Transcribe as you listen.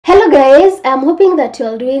guys, I'm hoping that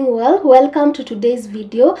you're doing well. Welcome to today's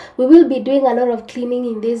video. We will be doing a lot of cleaning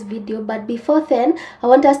in this video, but before then I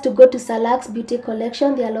want us to go to Salak's beauty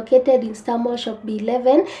collection. They are located in Star Mall shop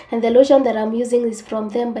B11, and the lotion that I'm using is from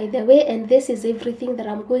them, by the way, and this is everything that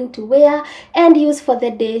I'm going to wear and use for the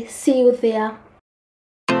day. See you there.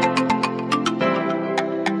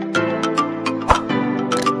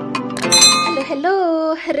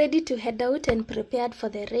 Hello, ready to head out and prepared for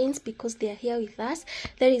the rains because they are here with us.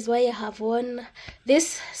 That is why I have worn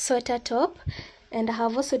this sweater top, and I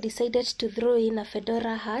have also decided to throw in a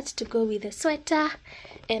fedora hat to go with the sweater,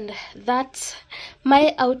 and that's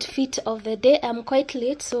my outfit of the day. I'm quite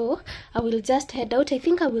late, so I will just head out. I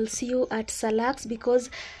think I will see you at Salak's because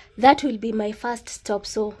that will be my first stop.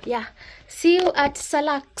 So yeah, see you at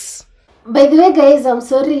Salak's. By the way guys, I'm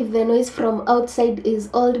sorry if the noise from outside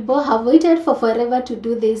is audible. I've waited for forever to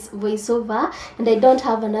do this voiceover and I don't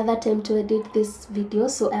have another time to edit this video,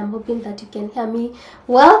 so I'm hoping that you can hear me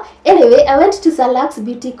well. Anyway, I went to Salak's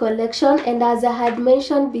beauty collection, and as I had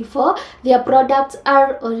mentioned before, their products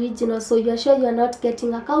are original, so you're sure you're not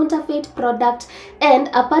getting a counterfeit product. And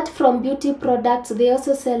apart from beauty products, they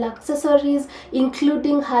also sell accessories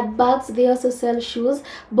including handbags. They also sell shoes,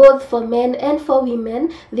 both for men and for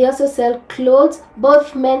women. They also sell clothes,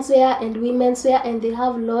 both menswear and women's wear, and they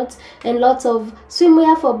have lots and lots of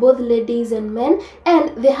swimwear for both ladies and men. And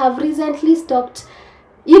they have recently stocked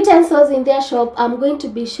utensils in their shop. I'm going to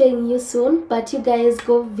be showing you soon, but you guys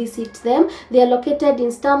go visit them. They are located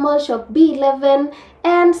in Star Mall shop B11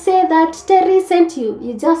 and say that Terry sent you.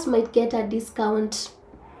 You just might get a discount.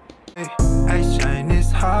 I shine,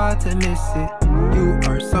 it's hard to miss it. You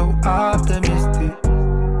are so optimistic,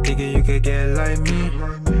 thinking you could get like me.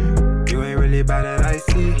 You ain't really bad at I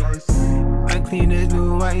see. I clean as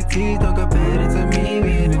new white teeth, don't compare it to me. We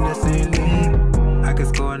ain't in the same league. I could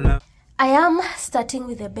score enough. I am starting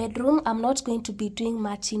with the bedroom. I'm not going to be doing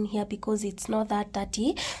much in here because it's not that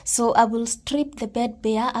dirty. So I will strip the bed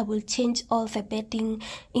bare. I will change all the bedding,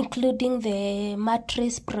 including the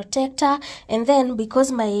mattress protector. And then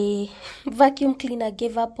because my vacuum cleaner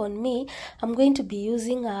gave up on me, I'm going to be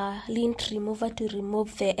using a lint remover to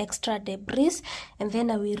remove the extra debris. And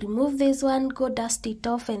then I will remove this one, go dust it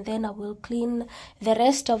off, and then I will clean the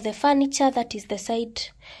rest of the furniture, that is the side,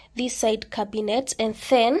 this side cabinets, and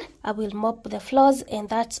then I will mop the floors, and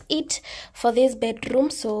that's it for this bedroom.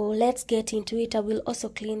 So let's get into it. I will also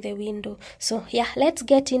clean the window. So yeah, let's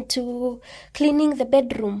get into cleaning the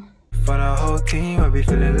bedroom. For the whole team, I be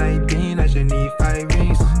feeling like Dean. I should need 5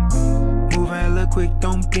 rings. Move hella quick,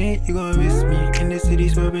 don't blink, you gon' miss me. In the city,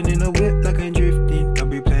 swerving in a whip like I'm drifting. Don't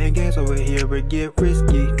be playing games over here, but get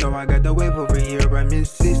risky. No, I got the wave over here, I'm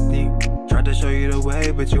insisting. Tried to show you the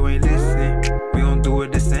way, but you ain't listening. We don't do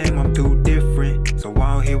it the same, I'm too different. So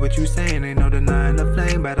I don't hear what you saying, ain't no denying the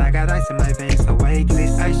flame. But I got ice in my veins, so I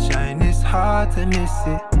glisten. I shine, it's hard to miss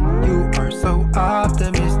it. You are so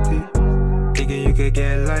optimistic, thinking you could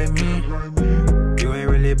get like me. You ain't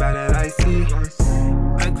really bad at I see.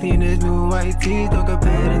 I clean as new white teeth, don't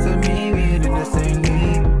compare it to me. We ain't in the same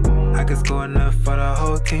league. I could score enough for the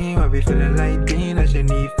whole team. I be feeling like Dean, I should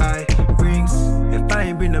need 5 rings. If I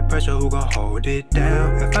ain't bring the pressure, who gon' hold it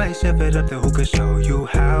down? If I ain't chef it up, then who can show you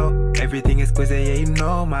how? Everything exquisite, yeah, you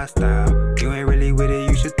know my style. You ain't really with it,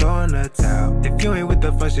 you should throw in the towel. If you ain't with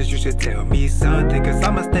the functions, you should tell me something. Cause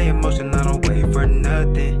I'ma stay in motion, I don't wait for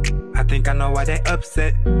nothing. I think I know why they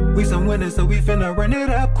upset. We some winners, so we finna run it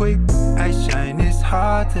up quick. I shine, it's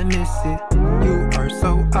hard to miss it. You are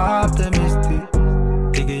so optimistic,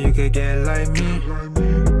 thinking you could get like me.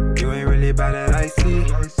 You ain't really bad at I see.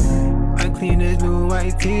 I clean as new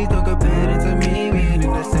white teeth, don't compare it to me. We ain't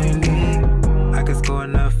in the same league. I could score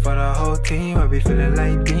enough for the whole team. I be feeling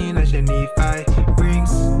like Dean, I should need 5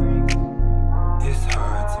 rings. It's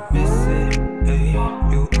hard to miss it, hey.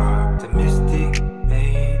 You are optimistic,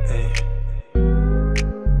 hey, hey.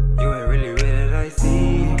 You ain't really ready that I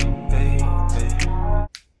see, hey, hey.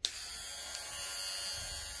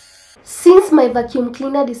 Since my vacuum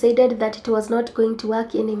cleaner decided that it was not going to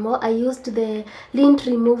work anymore, I used the lint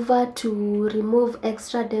remover to remove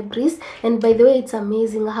extra debris, and by the way, it's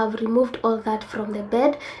amazing. I have removed all that from the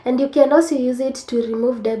bed, and you can also use it to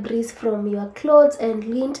remove debris from your clothes and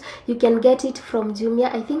lint. You can get it from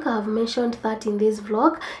Jumia. I think I have mentioned that in this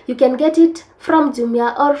vlog. You can get it from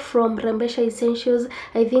Jumia or from Rembesha Essentials.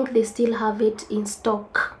 I think they still have it in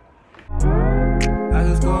stock. I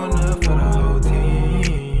just going up for the whole team.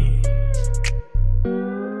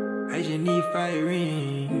 I just need 5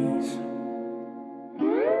 rings.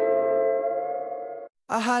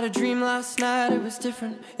 I had a dream last night, it was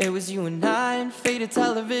different. It was you and I in faded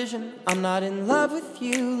television. I'm not in love with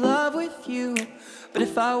you, but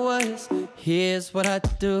if I was, here's what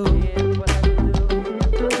I'd do.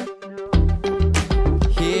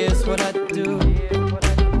 Here's what I'd do.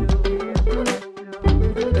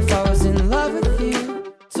 If I was in love with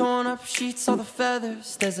you, torn up sheets, all the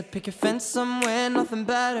feathers. There's a picket fence somewhere, nothing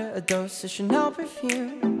better. A dose of Chanel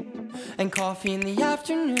perfume and coffee in the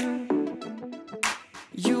afternoon.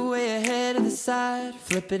 You way ahead of the side,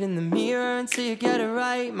 flip it in the mirror until you get it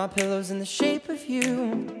right. My pillow's in the shape of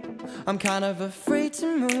you, I'm kind of afraid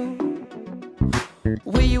to move.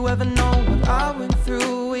 Will you ever know what I went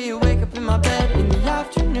through? Will you wake up in my bed in the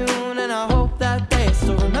afternoon? And I hope that day I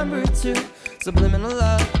still remember it too. Subliminal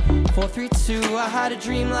love, 432. I had a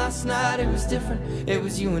dream last night, it was different. It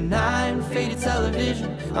was you and I in faded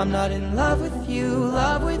television. I'm not in love with you,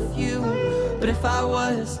 but if I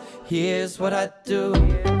was, here's what I'd do.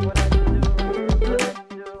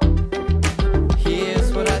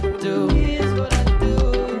 Here's what I'd do.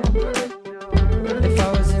 If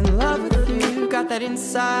I was in love with you, got that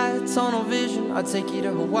inside tunnel vision. I'd take you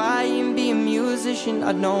to Hawaii and be a musician.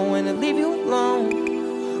 I'd know when to leave you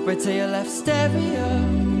alone, right till your left stereo.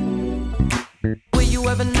 Will you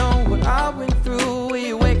ever know what I went through? Will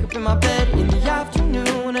you wake up in my bed in the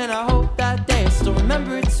afternoon? And I hope that day I still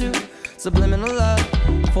remember it too. Subliminal love,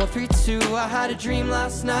 432. I had a dream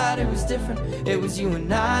last night, it was different. It was you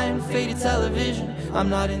and I in faded television. I'm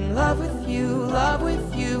not in love with you,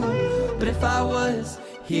 but if I was,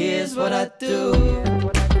 here's what I'd do.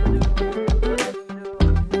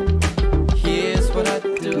 Here's what I'd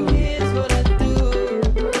do.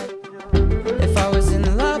 If I was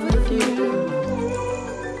in love with you.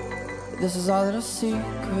 This is our little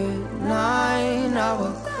secret,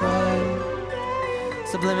 9-hour cry.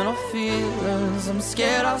 Subliminal feelings, I'm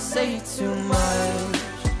scared I'll say too much.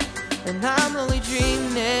 And I'm only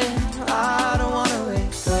dreaming, I don't wanna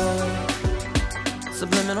wake up.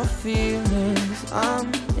 Subliminal feelings,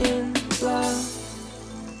 I'm in love.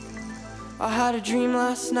 I had a dream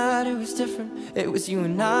last night, it was different. It was you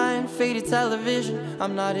and I in faded television.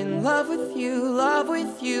 I'm not in love with you,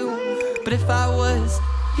 but if I was,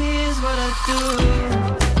 here's what I'd do.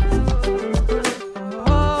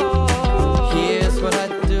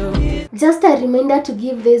 Just a reminder to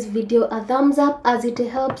give this video a thumbs up as it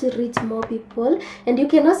helps reach more people, and you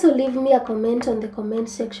can also leave me a comment on the comment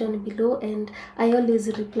section below, and I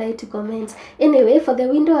always reply to comments. Anyway, for the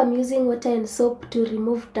window I'm using water and soap to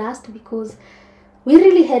remove dust because we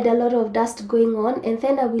really had a lot of dust going on, and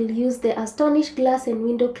then I will use the Astonish glass and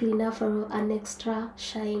window cleaner for an extra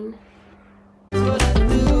shine.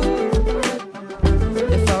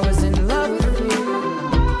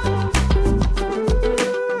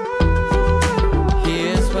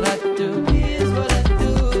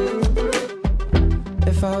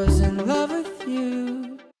 If I was in love with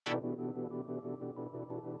you.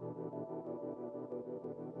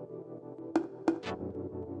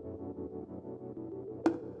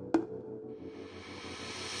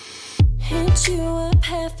 Hit you up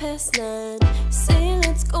 9:30. Say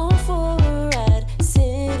let's go for a ride.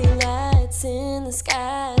 City lights in the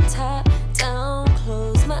sky. Top down,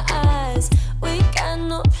 close my eyes. We got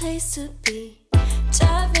no place to be.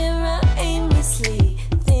 Driving around aimlessly,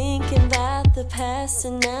 thinking about the past,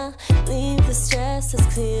 and now leave the stress, let's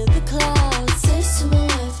clear the clouds. This to my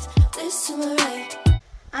left, this to my right.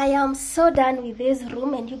 I am so done with this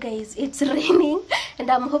room, and you guys, it's raining, and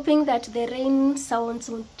I'm hoping that the rain sounds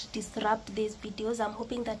won't disrupt these videos. I'm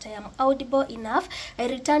hoping that I am audible enough. I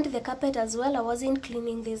returned the carpet as well. I wasn't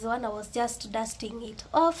cleaning this one, I was just dusting it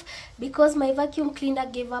off because my vacuum cleaner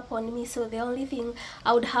gave up on me. So the only thing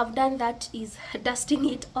I would have done that is dusting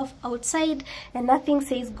it off outside, and nothing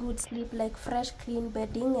says good sleep like fresh clean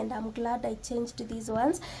bedding, and I'm glad I changed these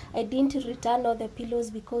ones. I didn't return all the pillows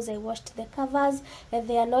because I washed the covers and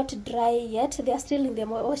they are not dry yet. They are still in the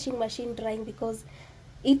washing machine drying because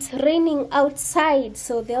it's raining outside.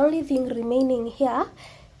 So the only thing remaining here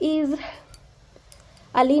is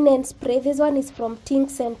a linen spray. This one is from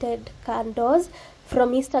Tink Scented Candles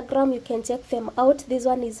from Instagram. You can check them out. This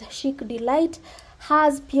one is Chic Delight,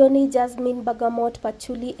 has peony, jasmine, bergamot,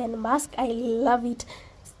 patchouli and musk. I love it.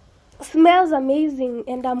 Smells amazing,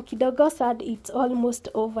 and I'm kidogo sad it's almost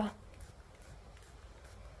over.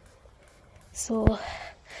 So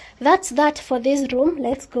that's that for this room.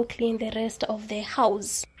 Let's go clean the rest of the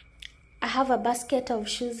house. I have a basket of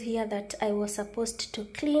shoes here that I was supposed to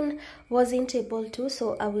clean, wasn't able to,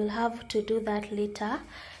 so I will have to do that later.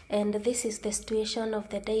 And this is the situation of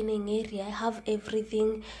the dining area. I have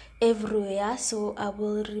everything everywhere, so I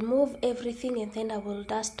will remove everything and then I will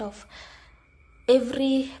dust off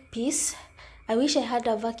every piece. I wish I had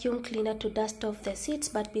a vacuum cleaner to dust off the seats,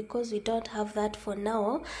 but because we don't have that for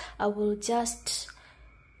now, I will just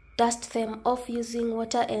dust them off using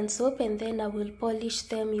water and soap, and then I will polish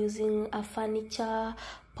them using a furniture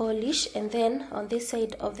polish. And then on this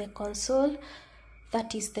side of the console,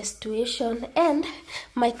 that is the situation. And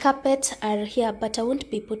my carpets are here, but I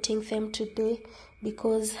won't be putting them today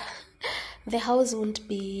because the house won't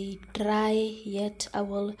be dry yet. I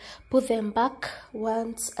will put them back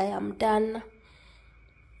once I am done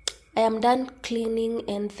cleaning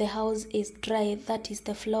and the house is dry. That is,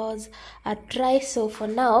 the floors are dry. So for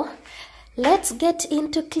now, let's get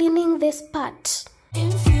into cleaning this part. In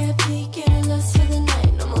VIP, getting lost for the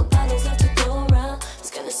night. No more bottles left to go around. It's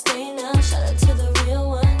gonna stay now. Shout out to the real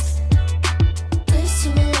ones. This to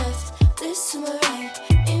my left, this to my right.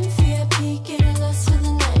 In VIP, getting lost for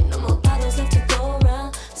the night. No more bottles left to go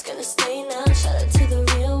around. It's gonna stay now. Shout out to the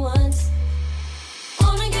real ones.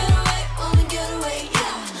 Wanna get away, yeah. Wanna get away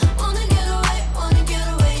now. Wanna get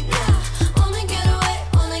away, yeah. Wanna get away now.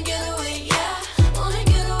 Wanna get away, yeah.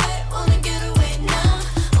 Wanna get away now.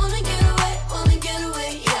 Wanna get away,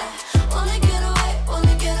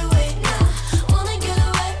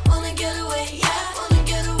 yeah.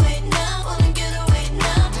 Wanna get away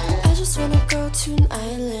now. I just wanna go to an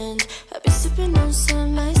island. I'll be sipping on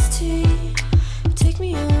some iced tea. Take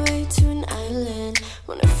me away to an island.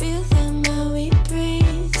 Wanna feel the Maui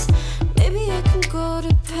breeze. Maybe I can go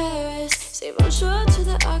to Paris. Say bonjour to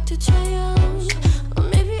the Arc de Triomphe. Or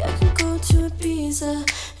maybe I can go to Ibiza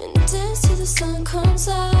and dance till the sun comes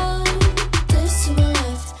out. This to my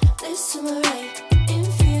left, this to my right. In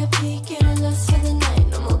VIP, getting lost for the night.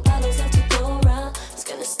 No more bottles left to go around. It's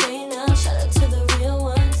gonna stay now. Shout out to the real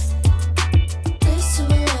ones. This to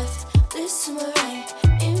my left, this to my right.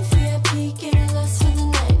 In VIP, getting lost for the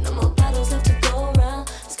night. No more bottles left to go around.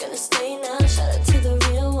 It's gonna stay now. Shout out to the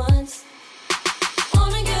real ones.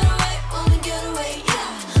 Wanna get away, yeah. Wanna get away now.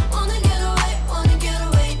 Wanna get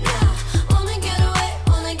away, yeah. Wanna get away now.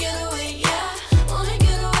 Wanna get away, yeah. Wanna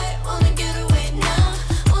get away now.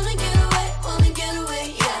 Wanna get away,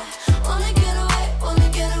 yeah. Wanna get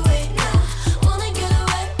away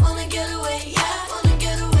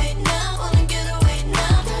now. Wanna get away now. Get away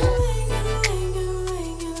now.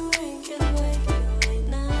 Get away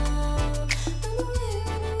now.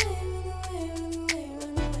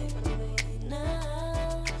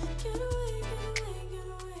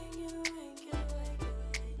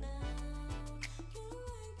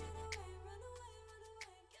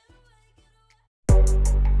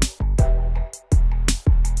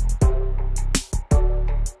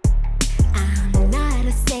 I'm not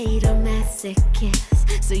a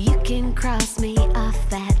sadomasochist, so you can cross me off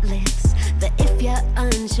that list. But if you're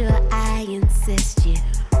unsure, I insist you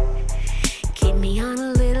keep me on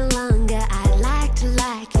a little longer. I'd like to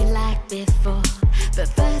like you like before, but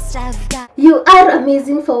first I've got. You are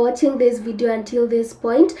amazing for watching this video until this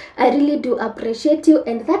point. I really do appreciate you,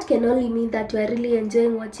 and that can only mean that you are really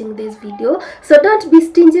enjoying watching this video. So don't be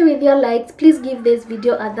stingy with your likes. Please give this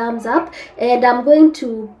video a thumbs up, and I'm going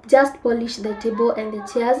to just polish the table and the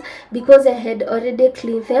chairs because I had already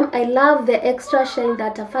cleaned them. I love the extra shine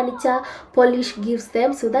that a furniture polish gives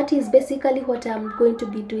them, so that is basically what I'm going to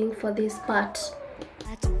be doing for this part.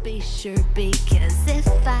 To be sure, because if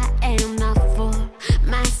I am not for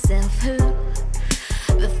myself, who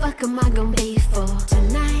the fuck am I gonna be for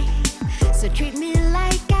tonight? So treat me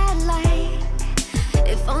like I like,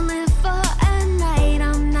 if only for a night.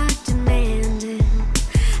 I'm not demanding,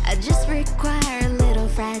 I just require a little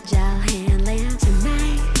fragile handling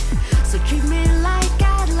tonight. So treat me like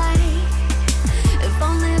I like, if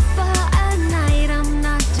only for a night. I'm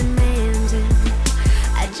not demanding,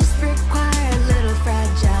 I just require a little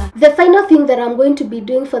fragile. The final thing that I'm going to be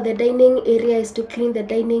doing for the dining area is to clean the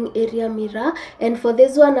dining area mirror, and for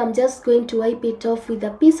this one I'm just going to wipe it off with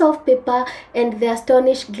a piece of paper and the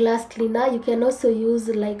Astonish glass cleaner. You can also use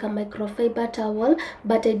like a microfiber towel,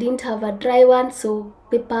 but I didn't have a dry one, so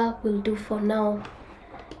paper will do for now.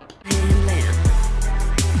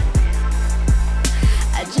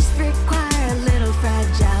 I just require a little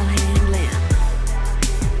fragile handling.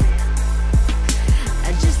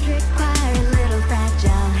 I just require a little fragile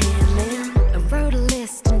handling. I wrote a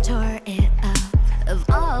list and tore it up of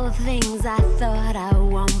all the things I thought I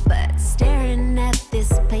want, but staring at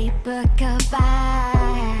this paper cup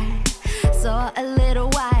I saw a little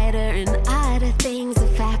wider, and odder things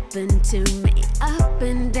have happened to me up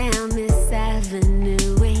and down this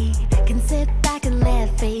avenue. We can sit back and let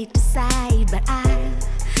fate decide, but I've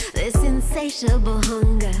this insatiable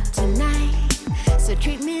hunger tonight. So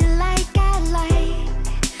treat me like I like,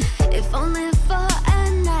 if only for a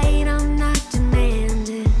night. I'm not demanding,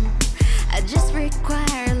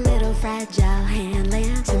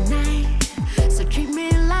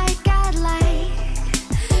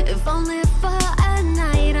 If only for a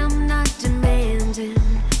night, I'm not demanding.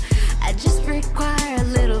 I just require a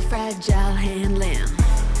little fragile handling.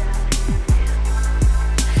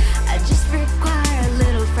 I just require a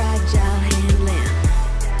little fragile handling.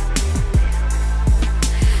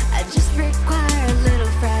 I just require a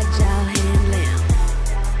little fragile handling.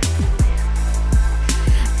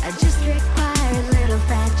 I just require a little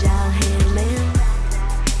fragile handling.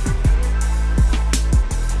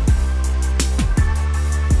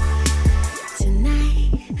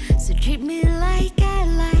 Tonight, so treat me like I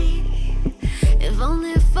like. If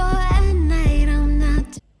only for a night, I'm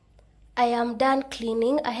not. I am done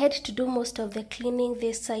cleaning. I had to do most of the cleaning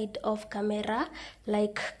this side of camera,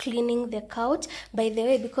 like cleaning the couch. By the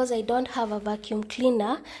way, because I don't have a vacuum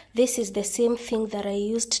cleaner, this is the same thing that I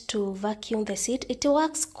used to vacuum the seat. It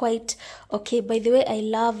works quite okay. By the way, I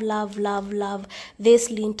love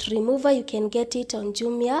this lint remover. You can get it on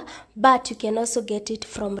Jumia, but you can also get it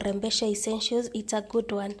from Rembesha Essentials. It's a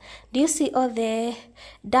good one. Do you see all the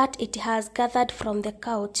dirt it has gathered from the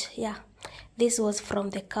couch? Yeah, this was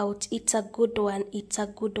from the couch. It's a good one. It's a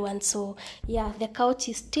good one. So yeah, the couch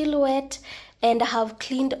is still wet, and I have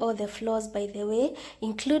cleaned all the floors, by the way,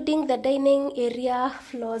 including the dining area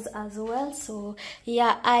floors as well. So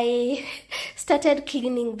yeah, I started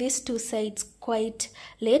cleaning these two sides quite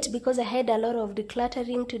late because I had a lot of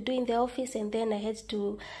decluttering to do in the office, and then I had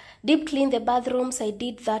to deep clean the bathrooms. I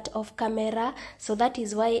did that off camera, so that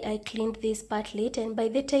is why I cleaned this part late. And by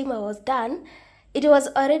the time I was done, it was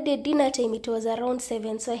already dinner time. It was around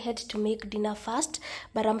 7, so I had to make dinner fast.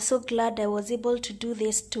 But I'm so glad I was able to do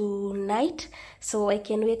this tonight, so I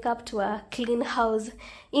can wake up to a clean house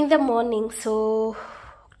in the morning. So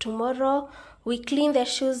tomorrow we clean the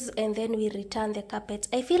shoes and then we return the carpets.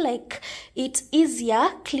 I feel like it's easier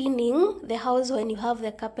cleaning the house when you have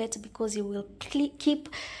the carpets, because you will keep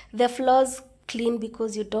the floors clean,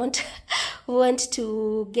 because you don't want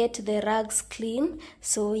to get the rugs clean.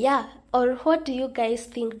 So yeah, or what do you guys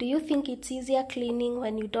think? Do you think it's easier cleaning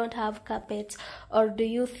when you don't have carpets, or do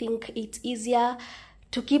you think it's easier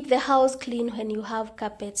to keep the house clean when you have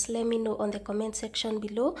carpets? Let me know on the comment section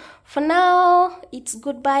below. For now, it's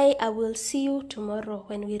goodbye. I will see you tomorrow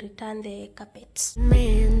when we return the carpets.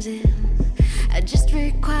 I just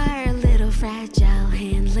require a little fragile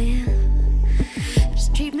handling.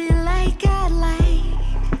 Just treat me like I like.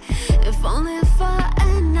 If only for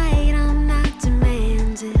a night, I'm not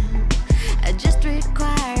demanding. I just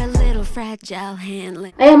require a little fragile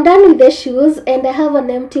handling. I am done with the shoes, and I have an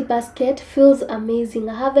empty basket. Feels amazing.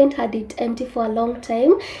 I haven't had it empty for a long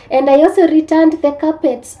time. And I also returned the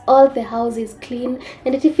carpets. All the house is clean,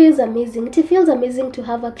 and it feels amazing. It feels amazing to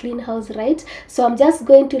have a clean house, right? So I'm just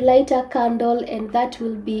going to light a candle, and that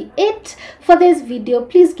will be it for this video.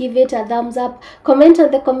 Please give it a thumbs up. Comment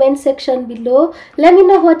on the comment section below. Let me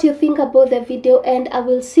know what you think about the video, and I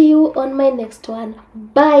will see you on my next one.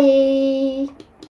 Bye.